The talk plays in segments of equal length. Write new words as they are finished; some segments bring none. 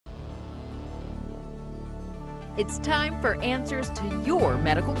It's time for answers to your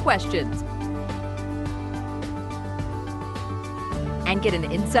medical questions. And get an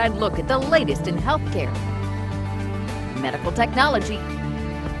inside look at the latest in healthcare, medical technology,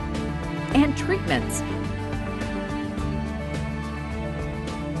 and treatments.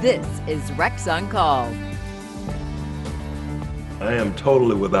 This is Rex on Call. I am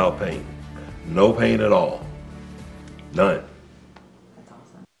totally without pain. No pain at all. None.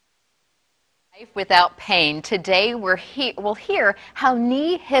 Life without pain. Today we'll hear how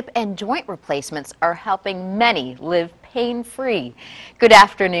knee, hip, and joint replacements are helping many live pain-free. Good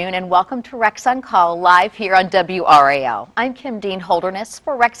afternoon and welcome to Rex on Call live here on WRAL. I'm Kim Dean Holderness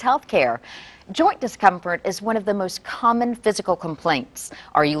for Rex Healthcare. Joint discomfort is one of the most common physical complaints.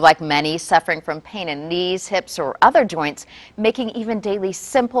 Are you, like many, suffering from pain in knees, hips, or other joints, making even daily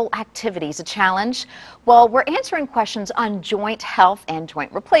simple activities a challenge? Well, we're answering questions on joint health and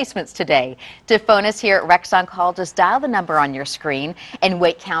joint replacements today. To phone us here at Rex on Call, just dial the number on your screen. In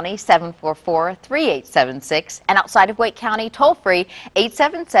Wake County, 744-3876, and outside of Wake County, toll-free,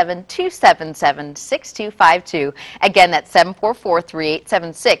 877-277-6252. Again, that's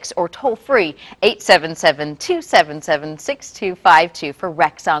 744-3876, or toll-free, 877-277-6252 for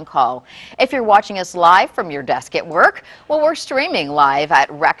Rex on Call. If you're watching us live from your desk at work, well, we're streaming live at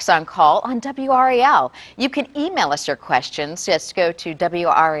Rex on Call on WRAL. You can email us your questions. Just go to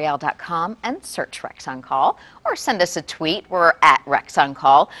WRAL.com and search Rex on Call, or send us a tweet. We're at Rex on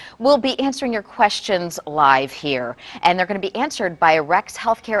Call. We'll be answering your questions live here, and they're going to be answered by a Rex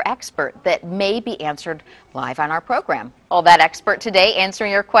healthcare expert that may be answered live on our program. Well, that expert today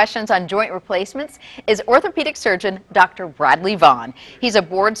answering your questions on joint replacements is orthopedic surgeon Dr. Bradley Vaughn. He's a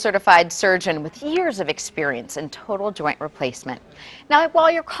board-certified surgeon with years of experience in total joint replacement. Now, while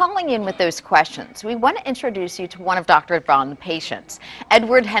you're calling in with those questions, we want to introduce you to one of Dr. Vaughn's patients.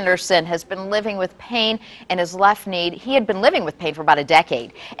 Edward Henderson has been living with pain in his left knee. He had been living with pain for about a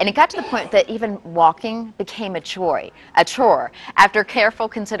decade, and it got to the point that even walking became a chore. After careful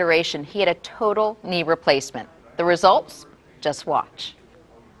consideration, he had a total knee replacement. The results? Just watch.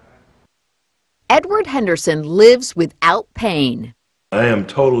 Edward Henderson lives without pain. I am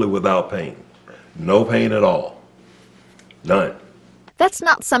totally without pain. No pain at all. None. That's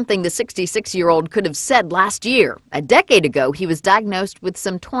not something the 66-year-old could have said last year. A decade ago, he was diagnosed with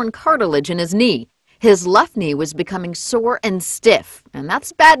some torn cartilage in his knee. His left knee was becoming sore and stiff, and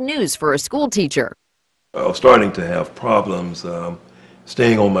that's bad news for a school teacher. I was starting to have problems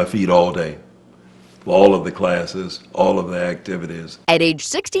staying on my feet all day. All of the classes, all of the activities. At age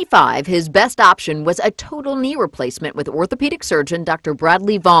 65, his best option was a total knee replacement with orthopedic surgeon Dr.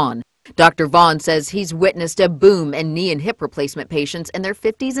 Bradley Vaughn. Dr. Vaughn says he's witnessed a boom in knee and hip replacement patients in their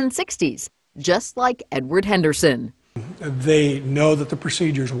 50s and 60s, just like Edward Henderson. They know that the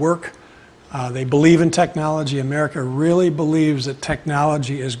procedures work. They believe in technology. America really believes that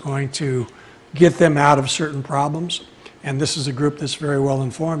technology is going to get them out of certain problems. And this is a group that's very well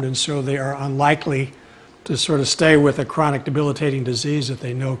informed, and so they are unlikely to sort of stay with a chronic debilitating disease that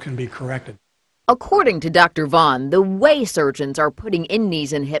they know can be corrected. According to Dr. Vaughn, the way surgeons are putting in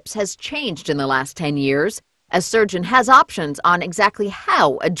knees and hips has changed in the last 10 years. A surgeon has options on exactly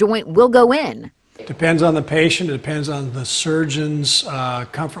how a joint will go in. It depends on the patient, it depends on the surgeon's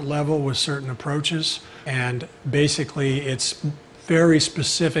comfort level with certain approaches, and basically it's very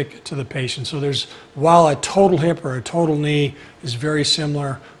specific to the patient. So while a total hip or a total knee is very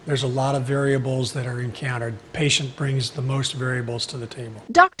similar, there's a lot of variables that are encountered. Patient brings the most variables to the table.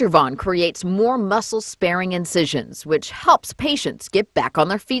 Dr. Vaughn creates more muscle-sparing incisions, which helps patients get back on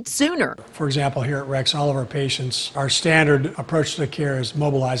their feet sooner. For example, here at Rex, all of our patients, our standard approach to the care is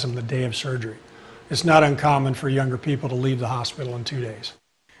mobilize them the day of surgery. It's not uncommon for younger people to leave the hospital in 2 days.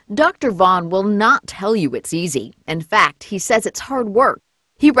 Dr. Vaughn will not tell you it's easy. In fact, he says it's hard work.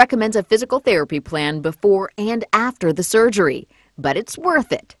 He recommends a physical therapy plan before and after the surgery. But it's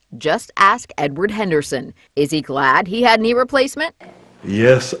worth it. Just ask Edward Henderson. Is he glad he had knee replacement?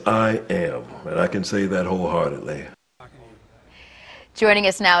 Yes, I am. And I can say that wholeheartedly. Joining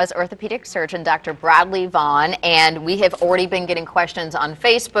us now is orthopedic surgeon Dr. Bradley Vaughn, and we have already been getting questions on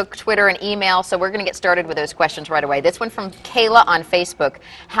Facebook, Twitter, and email, so we're going to get started with those questions right away. This one from Kayla on Facebook.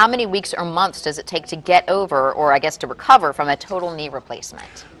 How many weeks or months does it take to get over, or I guess to recover from a total knee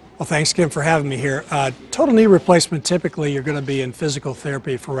replacement? Well, thanks, Kim, for having me here. Total knee replacement, typically you're going to be in physical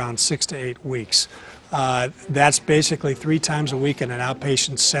therapy for around 6 to 8 weeks. That's basically 3 times a week in an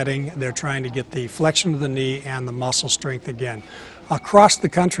outpatient setting. They're trying to get the flexion of the knee and the muscle strength again. Across the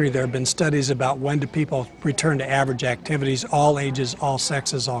country, there have been studies about when do people return to average activities, all ages, all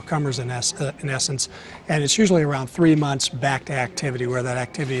sexes, all comers in essence, and it's usually around 3 months back to activity, where that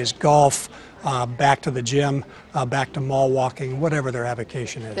activity is golf, back to the gym, back to mall walking, whatever their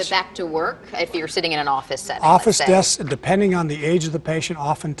avocation is. But back to work if you're sitting in an office setting? Office desks, depending on the age of the patient,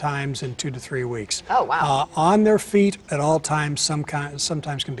 oftentimes in 2 to 3 weeks. Oh, wow. On their feet at all times,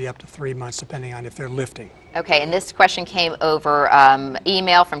 sometimes can be up to 3 months, depending on if they're lifting. Okay, and this question came over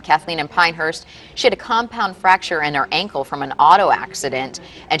email from Kathleen in Pinehurst. She had a compound fracture in her ankle from an auto accident,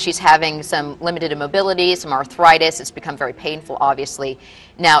 and she's having some limited mobility, some arthritis. It's become very painful, obviously.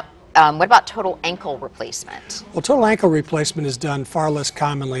 Now, what about total ankle replacement? Well, total ankle replacement is done far less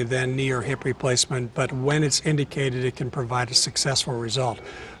commonly than knee or hip replacement, but when it's indicated, it can provide a successful result.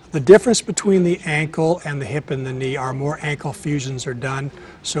 The difference between the ankle and the hip and the knee are more ankle fusions are done.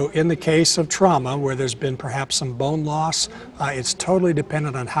 So in the case of trauma, where there's been perhaps some bone loss, it's totally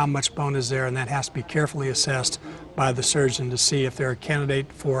dependent on how much bone is there, and that has to be carefully assessed by the surgeon to see if they're a candidate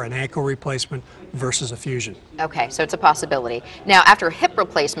for an ankle replacement versus a fusion. Okay, so it's a possibility. Now, after hip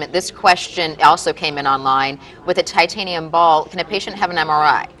replacement, this question also came in online. With a titanium ball, can a patient have an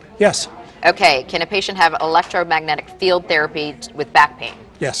MRI? Yes. Okay, can a patient have electromagnetic field therapy with back pain?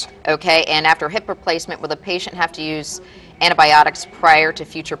 Yes. Okay, and after hip replacement, will the patient have to use antibiotics prior to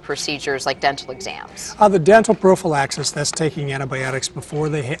future procedures like dental exams? The dental prophylaxis, that's taking antibiotics before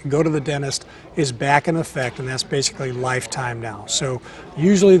they go to the dentist, is back in effect, and that's basically lifetime now. So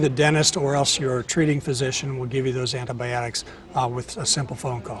usually the dentist or else your treating physician will give you those antibiotics with a simple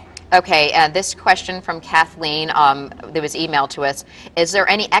phone call. Okay, this question from Kathleen that was emailed to us. Is there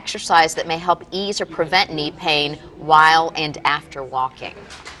any exercise that may help ease or prevent knee pain while and after walking?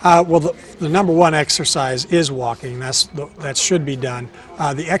 Well, the number one exercise is walking. That should be done.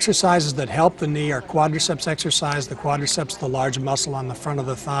 The exercises that help the knee are quadriceps exercise. The quadriceps, the large muscle on the front of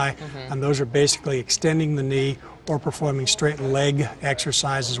the thigh, and those are basically extending the knee or performing straight leg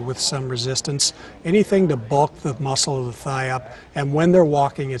exercises with some resistance. Anything to bulk the muscle of the thigh up. And when they're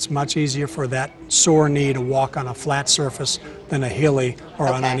walking, it's much easier for that sore knee to walk on a flat surface than a hilly or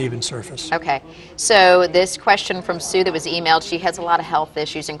on an uneven surface. Okay, so this question from Sue that was emailed, she has a lot of health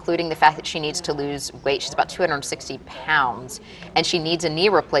issues, including the fact that she needs to lose weight. She's about 260 pounds, and she needs a knee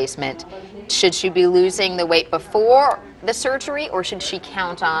replacement. Should she be losing the weight before the surgery, or should she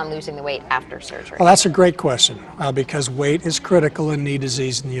count on losing the weight after surgery? Well, that's a great question because weight is critical in knee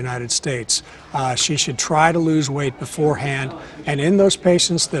disease in the United States. She should try to lose weight beforehand, and in those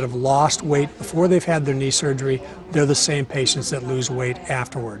patients that have lost weight before they've had their knee surgery, they're the same patients that lose weight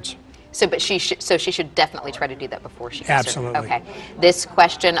afterwards. So, but she should definitely try to do that before she gets surgery. Absolutely. Okay. This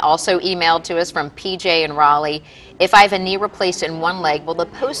question also emailed to us from PJ in Raleigh. If I have a knee replaced in one leg, will the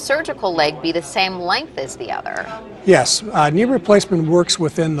post-surgical leg be the same length as the other? Yes. Knee replacement works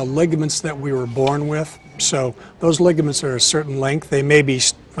within the ligaments that we were born with. So those ligaments are a certain length. They may be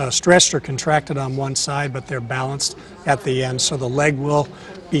stretched or contracted on one side, but they're balanced at the end. So the leg will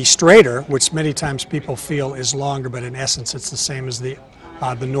be straighter, which many times people feel is longer, but in essence it's the same as the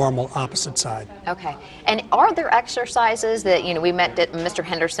normal opposite side. Okay. And are there exercises that, we met Mr.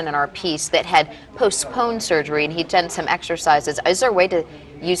 Henderson in our piece that had postponed surgery and he'd done some exercises. Is there a way to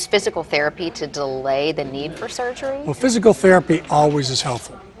use physical therapy to delay the need for surgery? Well, physical therapy always is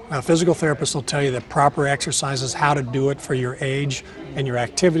helpful. Now, physical therapists will tell you the proper exercises, how to do it for your age and your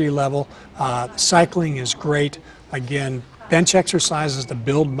activity level. Cycling is great. Again, bench exercises to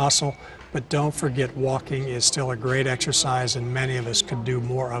build muscle. But don't forget, walking is still a great exercise, and many of us could do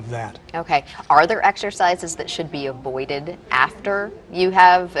more of that. Okay. Are there exercises that should be avoided after you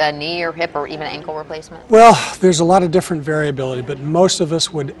have a knee or hip or even ankle replacement? Well, there's a lot of different variability, but most of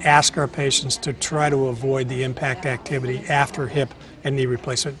us would ask our patients to try to avoid the impact activity after hip and knee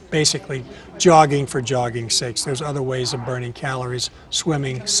replacement, basically jogging for jogging's sake. There's other ways of burning calories,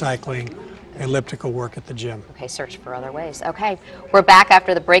 swimming, cycling, elliptical work at the gym. Okay, search for other ways. Okay, we're back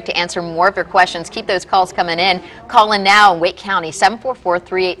after the break to answer more of your questions. Keep those calls coming in. Call in now in Wake County,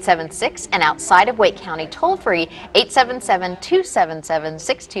 744-3876, and outside of Wake County, toll free,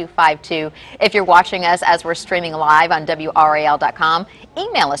 877-277-6252. If you're watching us as we're streaming live on WRAL.com,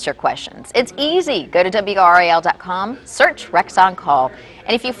 email us your questions. It's easy. Go to WRAL.com, search Rex on Call.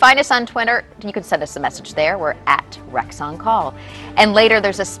 And if you find us on Twitter, you can send us a message there. We're at Rex on Call. And later,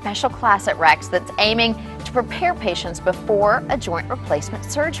 there's a special class at Rex that's aiming to prepare patients before a joint replacement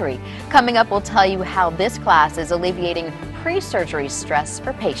surgery. Coming up, we'll tell you how this class is alleviating pre-surgery stress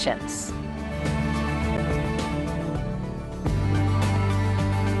for patients.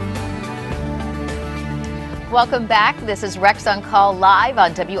 Welcome back. This is Rex on Call live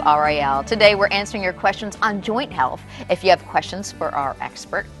on WRAL. Today we're answering your questions on joint health. If you have questions for our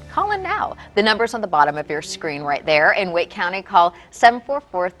expert, Call in now. The number's on the bottom of your screen right there. In Wake County, call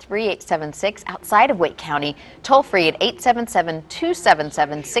 744-3876. Outside of Wake County, toll free at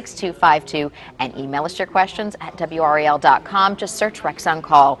 877-277-6252 and email us your questions at WRAL.com. Just search Rex on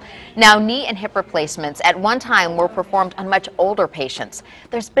Call. Now, knee and hip replacements at one time were performed on much older patients.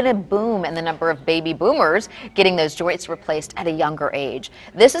 There's been a boom in the number of baby boomers getting those joints replaced at a younger age.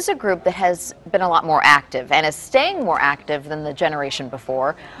 This is a group that has been a lot more active and is staying more active than the generation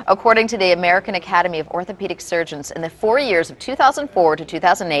before. According to the American Academy of Orthopedic Surgeons, in the 4 years of 2004 to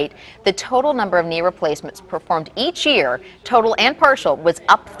 2008, the total number of knee replacements performed each year, total and partial, was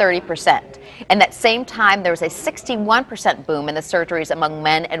up 30%. And that same time, there was a 61% boom in the surgeries among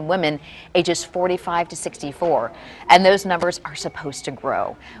men and women ages 45 to 64. And those numbers are supposed to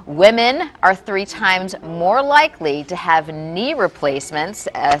grow. Women are 3 times more likely to have knee replacements.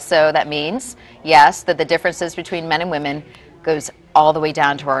 So that means, yes, that the differences between men and women goes all the way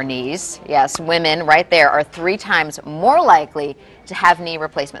down to our knees. Yes, women right there are 3 times more likely to have knee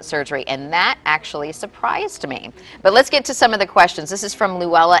replacement surgery, and that actually surprised me. But let's get to some of the questions. This is from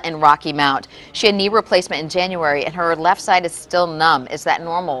Luella in Rocky Mount. She had knee replacement in January, and her left side is still numb. Is that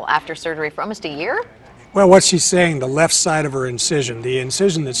normal after surgery for almost a year? Well, what she's saying, the left side of her incision, the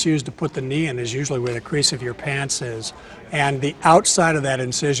incision that's used to put the knee in is usually where the crease of your pants is. And the outside of that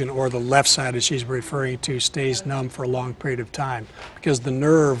incision, or the left side as she's referring to, stays numb for a long period of time because the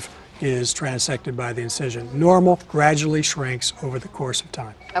nerve is transected by the incision. Normal gradually shrinks over the course of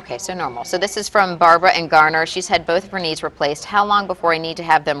time. Okay, so normal. So this is from Barbara and Garner. She's had both of her knees replaced. How long before I need to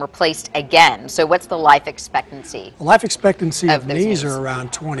have them replaced again? So what's the life expectancy? The life expectancy of those knees knees are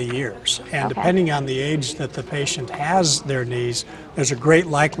around 20 years. And depending on the age that the patient has their knees, there's a great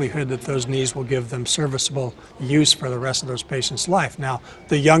likelihood that those knees will give them serviceable use for the rest of those patients' life. Now,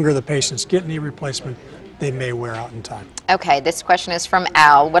 the younger the patients get knee replacement, they may wear out in time. Okay, this question is from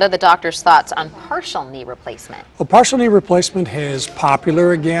Al. What are the doctor's thoughts on partial knee replacement? Well, partial knee replacement is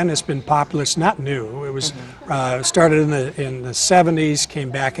popular again. It's been popular. It's not new. It was started in the 70s,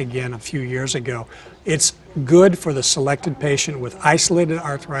 came back again a few years ago. It's good for the selected patient with isolated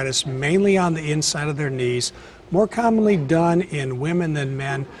arthritis, mainly on the inside of their knees, more commonly done in women than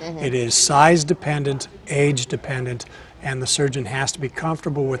men. It is size dependent, age dependent, and the surgeon has to be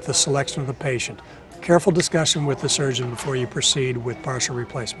comfortable with the selection of the patient. Careful discussion with the surgeon before you proceed with partial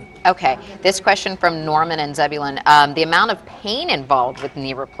replacement. Okay, this question from Norman and Zebulon. The amount of pain involved with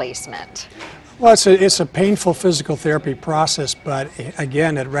knee replacement? Well, it's a painful physical therapy process, but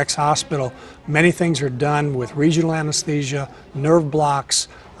again, at Rex Hospital, many things are done with regional anesthesia, nerve blocks,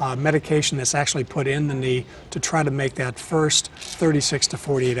 medication that's actually put in the knee to try to make that first 36 to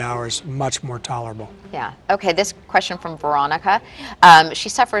 48 hours much more tolerable. Yeah. Okay, this question from Veronica. She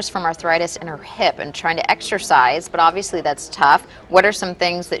suffers from arthritis in her hip and trying to exercise, but obviously that's tough. What are some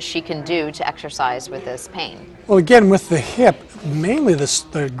things that she can do to exercise with this pain? Well, again, with the hip, mainly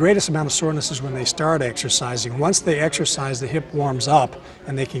the greatest amount of soreness is when they start exercising. Once they exercise, the hip warms up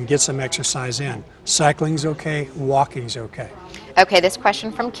and they can get some exercise in. Cycling's okay, walking's okay. Okay, this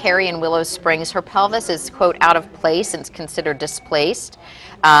question from Carrie in Willow Springs. Her pelvis is, quote, out of place and is considered displaced.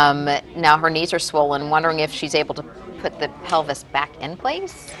 Now her knees are swollen, wondering if she's able to put the pelvis back in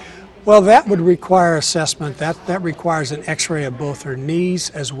place? Well, that would require assessment. That requires an x-ray of both her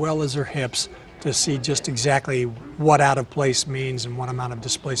knees as well as her hips to see just exactly what out of place means and what amount of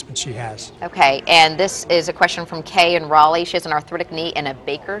displacement she has. Okay, and this is a question from Kay in Raleigh. She has an arthritic knee and a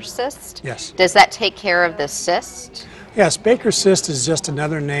Baker's cyst. Yes. Does that take care of the cyst? Yes, Baker's cyst is just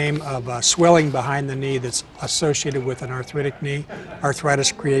another name of swelling behind the knee that's associated with an arthritic knee.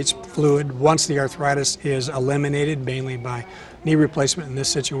 Arthritis creates fluid. Once the arthritis is eliminated, mainly by knee replacement in this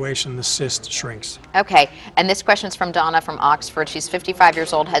situation, the cyst shrinks. Okay, and this question is from Donna from Oxford. She's 55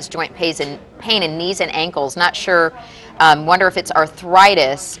 years old, has joint pain in knees and ankles. Not sure, wonder if it's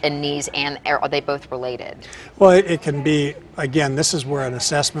arthritis in knees and are they both related? Well, it can be, again, this is where an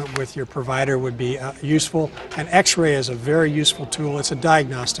assessment with your provider would be useful. An x-ray is a very useful tool. It's a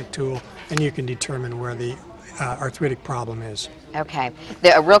diagnostic tool, and you can determine where the arthritic problem is. Okay.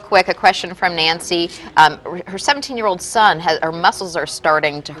 Real quick, a question from Nancy. Her 17-year-old son, her muscles are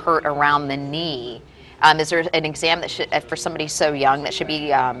starting to hurt around the knee. Is there an exam that should, for somebody so young, that should be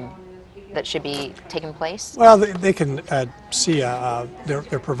taking place? Well, they can see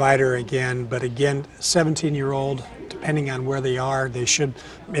their provider again, but again, 17-year-old, depending on where they are, they should,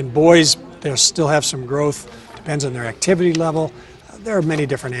 in boys, they'll still have some growth, depends on their activity level. There are many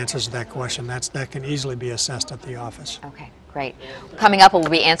different answers to that question. That can easily be assessed at the office. Okay. Great. Coming up, we'll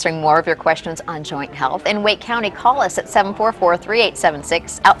be answering more of your questions on joint health. In Wake County, call us at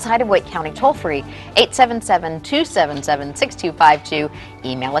 744-3876. Outside of Wake County, toll free, 877-277-6252.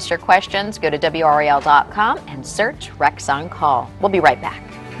 Email us your questions. Go to WRAL.com and search Rex on Call. We'll be right back.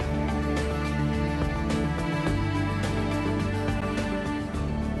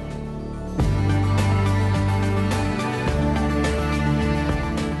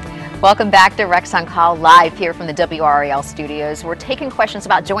 Welcome back to Rex on Call, live here from the WRAL studios. We're taking questions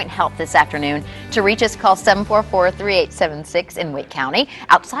about joint health this afternoon. To reach us, call 744-3876 in Wake County.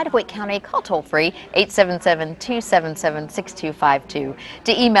 Outside of Wake County, call toll-free, 877-277-6252.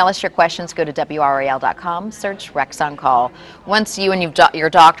 To email us your questions, go to WRAL.com, search Rex on Call. Once you and your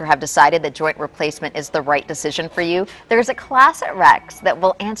doctor have decided that joint replacement is the right decision for you, there's a class at Rex that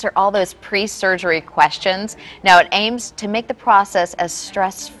will answer all those pre-surgery questions. Now, it aims to make the process as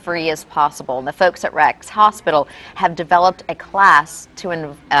stress-free as possible. And the folks at Rex Hospital have developed a class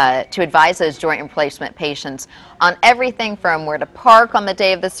to advise those joint replacement patients on everything from where to park on the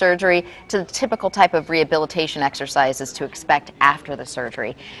day of the surgery to the typical type of rehabilitation exercises to expect after the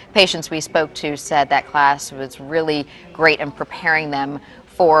surgery. Patients we spoke to said that class was really great in preparing them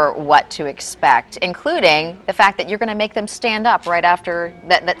for what to expect, including the fact that you're going to make them stand up right after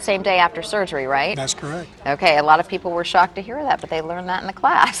that same day after surgery, right? That's correct. Okay, a lot of people were shocked to hear that, but they learned that in the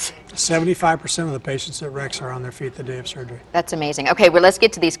class. 75% of the patients at Rex are on their feet the day of surgery. That's amazing. Okay, well, let's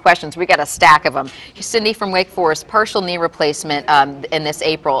get to these questions. We got a stack of them. Cindy from Wake Forest, partial knee replacement in this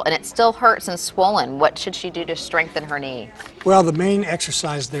April, and it still hurts and swollen. What should she do to strengthen her knee? Well, the main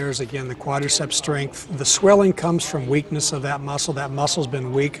exercise there is, again, the quadriceps strength. The swelling comes from weakness of that muscle. That muscle's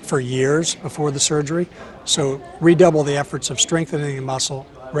been weak for years before the surgery, so redouble the efforts of strengthening the muscle.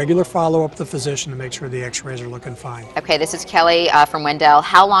 Regular follow-up with the physician to make sure the x-rays are looking fine. Okay, this is Kelly from Wendell.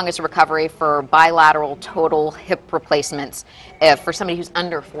 How long is recovery for bilateral total hip replacements for somebody who's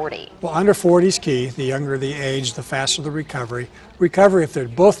under 40? Well, under 40 is key. The younger the age, the faster the recovery. Recovery, if they're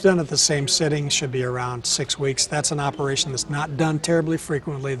both done at the same sitting, should be around 6 weeks. That's an operation that's not done terribly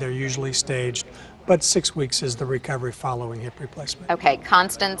frequently. They're usually staged. But 6 weeks is the recovery following hip replacement. Okay,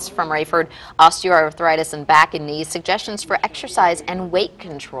 Constance from Rayford, osteoarthritis in back and knees, suggestions for exercise and weight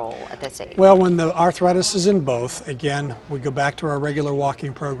control at this age. Well, when the arthritis is in both, again, we go back to our regular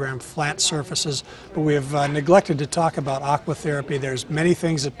walking program, flat surfaces, but we have neglected to talk about aquatherapy. There's many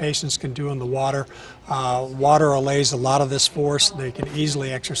things that patients can do in the water. Water allays a lot of this force. They can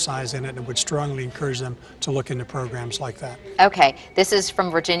easily exercise in it, and would strongly encourage them to look into programs like that. Okay, this is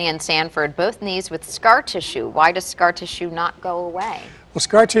from Virginia and Sanford, both knees with scar tissue. Why does scar tissue not go away? Well,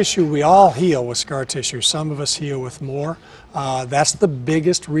 scar tissue, we all heal with scar tissue. Some of us heal with more. That's the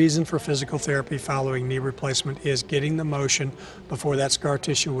biggest reason for physical therapy following knee replacement, is getting the motion before that scar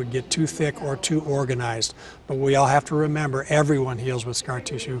tissue would get too thick or too organized. But we all have to remember, everyone heals with scar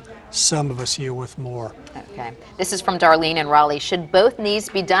tissue. Some of us heal with more. Okay. This is from Darlene in Raleigh. Should both knees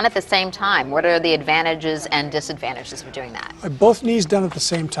be done at the same time? What are the advantages and disadvantages of doing that? Both knees done at the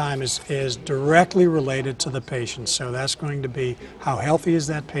same time is directly related to the patient. So that's going to be how healthy is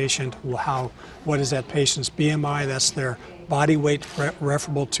that patient, what is that patient's BMI, that's their body weight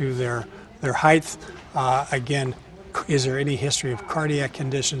referable to their height. Again, is there any history of cardiac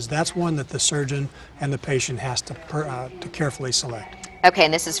conditions? That's one that the surgeon and the patient has to carefully select. Okay,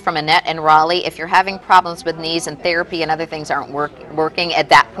 and this is from Annette in Raleigh. If you're having problems with knees and therapy and other things aren't working, at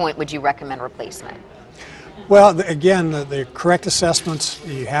that point, would you recommend replacement? Well, again, the correct assessments,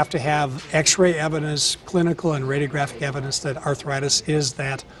 you have to have x-ray evidence, clinical and radiographic evidence that arthritis is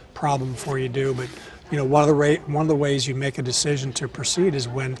that problem before you do. But you know, one of the ways you make a decision to proceed is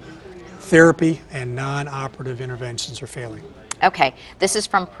when therapy and non-operative interventions are failing. Okay, this is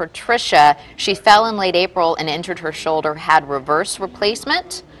from Patricia. She fell in late April and injured her shoulder, had reverse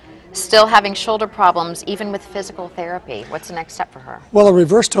replacement, still having shoulder problems even with physical therapy. What's the next step for her? Well, a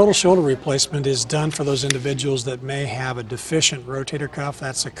reverse total shoulder replacement is done for those individuals that may have a deficient rotator cuff.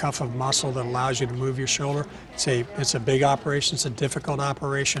 That's a cuff of muscle that allows you to move your shoulder. It's a big operation, it's a difficult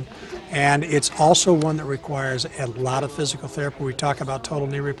operation, and it's also one that requires a lot of physical therapy. We talk about total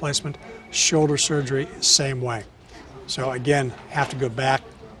knee replacement, shoulder surgery, same way. So again, have to go back,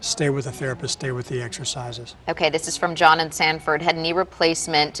 stay with the therapist, stay with the exercises. Okay, this is from John in Sanford. Had knee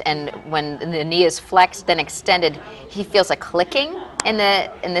replacement, and when the knee is flexed then extended, he feels a clicking in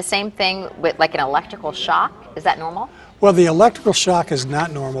the same thing with like an electrical shock. Is that normal? Well, the electrical shock is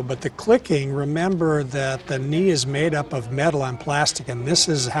not normal, but the clicking, remember that the knee is made up of metal and plastic, and this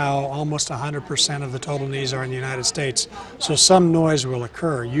is how almost 100% of the total knees are in the United States. So some noise will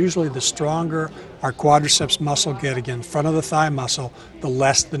occur. Usually the stronger our quadriceps muscle get, again, front of the thigh muscle, the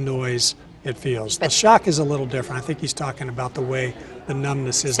less the noise it feels. The shock is a little different. I think he's talking about the way the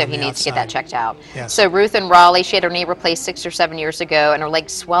numbness is So on he the needs to get that outside. checked out. Yes. So Ruth in Raleigh, she had her knee replaced 6 or 7 years ago, and her leg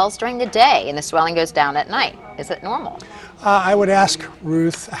swells during the day, and the swelling goes down at night. Is it normal? I would ask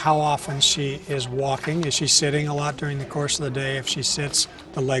Ruth how often she is walking. Is she sitting a lot during the course of the day? If she sits,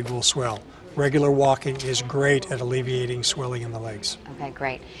 the leg will swell. Regular walking is great at alleviating swelling in the legs. Okay,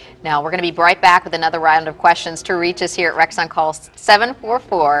 great. Now, we're going to be right back with another round of questions. To reach us here at Rex on Call,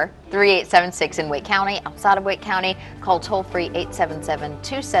 744-3876 in Wake County. Outside of Wake County, call toll-free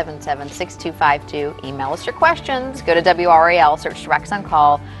 877-277-6252. Email us your questions. Go to WRAL, search Rex on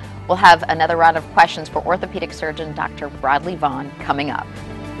Call. We'll have another round of questions for orthopedic surgeon Dr. Bradley Vaughn coming up.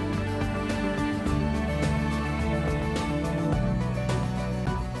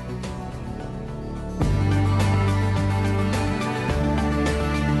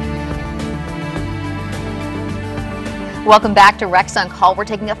 Welcome back to Rex on Call. We're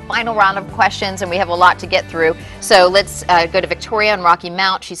taking a final round of questions, and we have a lot to get through. So let's go to Victoria on Rocky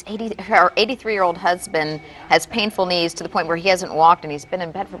Mount. Her 83-year-old husband has painful knees to the point where he hasn't walked, and he's been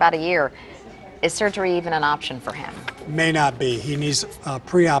in bed for about a year. Is surgery even an option for him? May not be. He needs a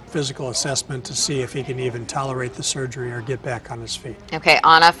pre-op physical assessment to see if he can even tolerate the surgery or get back on his feet. Okay,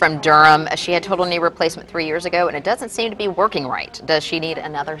 Anna from Durham. She had total knee replacement 3 years ago, and it doesn't seem to be working right. Does she need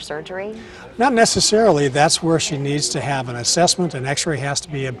another surgery? Not necessarily. That's where she needs to have an assessment. An x-ray has to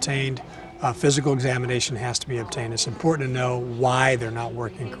be obtained. A physical examination has to be obtained. It's important to know why they're not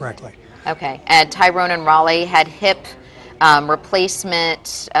working correctly. Okay, and Tyrone in Raleigh had hip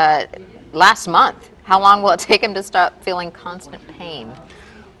replacement last month. How long will it take him to stop feeling constant pain?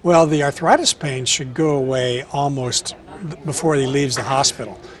 Well, the arthritis pain should go away almost before he leaves the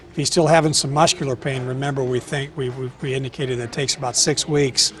hospital. If he's still having some muscular pain, remember we indicated that it takes about 6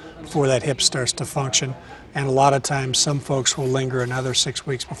 weeks before that hip starts to function, and a lot of times some folks will linger another 6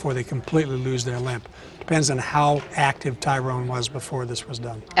 weeks before they completely lose their limp. Depends on how active Tyrone was before this was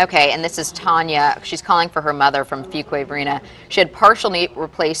done. Okay, and this is Tanya. She's calling for her mother from Fuquay-Varina. She had partial knee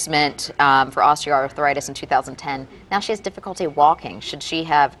replacement for osteoarthritis in 2010. Now she has difficulty walking. Should she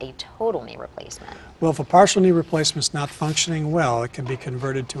have a total knee replacement? Well, if a partial knee replacement is not functioning well, it can be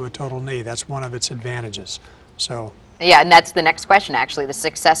converted to a total knee. That's one of its advantages. So. Yeah, and that's the next question, actually, the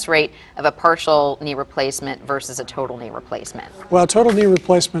success rate of a partial knee replacement versus a total knee replacement. Well, total knee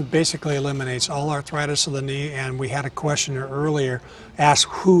replacement basically eliminates all arthritis of the knee, and we had a questioner earlier ask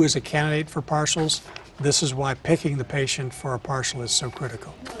who is a candidate for partials. This is why picking the patient for a partial is so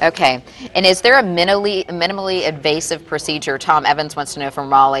critical. Okay, and is there a minimally invasive procedure, Tom Evans wants to know from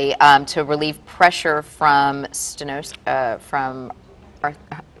Raleigh, to relieve pressure from stenosis,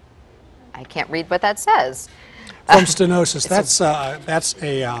 I can't read what that says. From stenosis,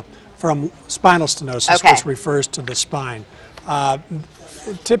 from spinal stenosis, okay, which refers to the spine.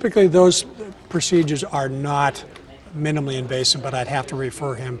 Typically, those procedures are not minimally invasive, but I'd have to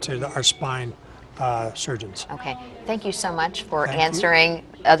refer him to our spine surgeons. Okay, thank you so much for Thank answering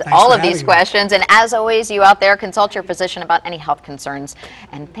you. all of these questions. And as always, you out there, consult your physician about any health concerns.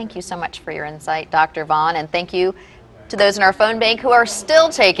 And thank you so much for your insight, Dr. Vaughn. And thank you to those in our phone bank who are still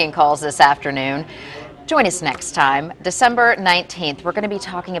taking calls this afternoon. Join us next time, December 19th. We're going to be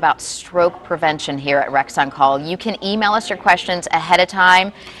talking about stroke prevention here at Rex on Call. You can email us your questions ahead of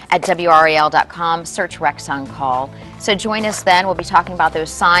time at WRAL.com. Search Rex on Call. So join us then. We'll be talking about those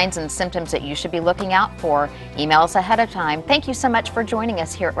signs and symptoms that you should be looking out for. Email us ahead of time. Thank you so much for joining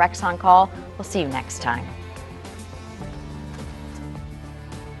us here at Rex on Call. We'll see you next time.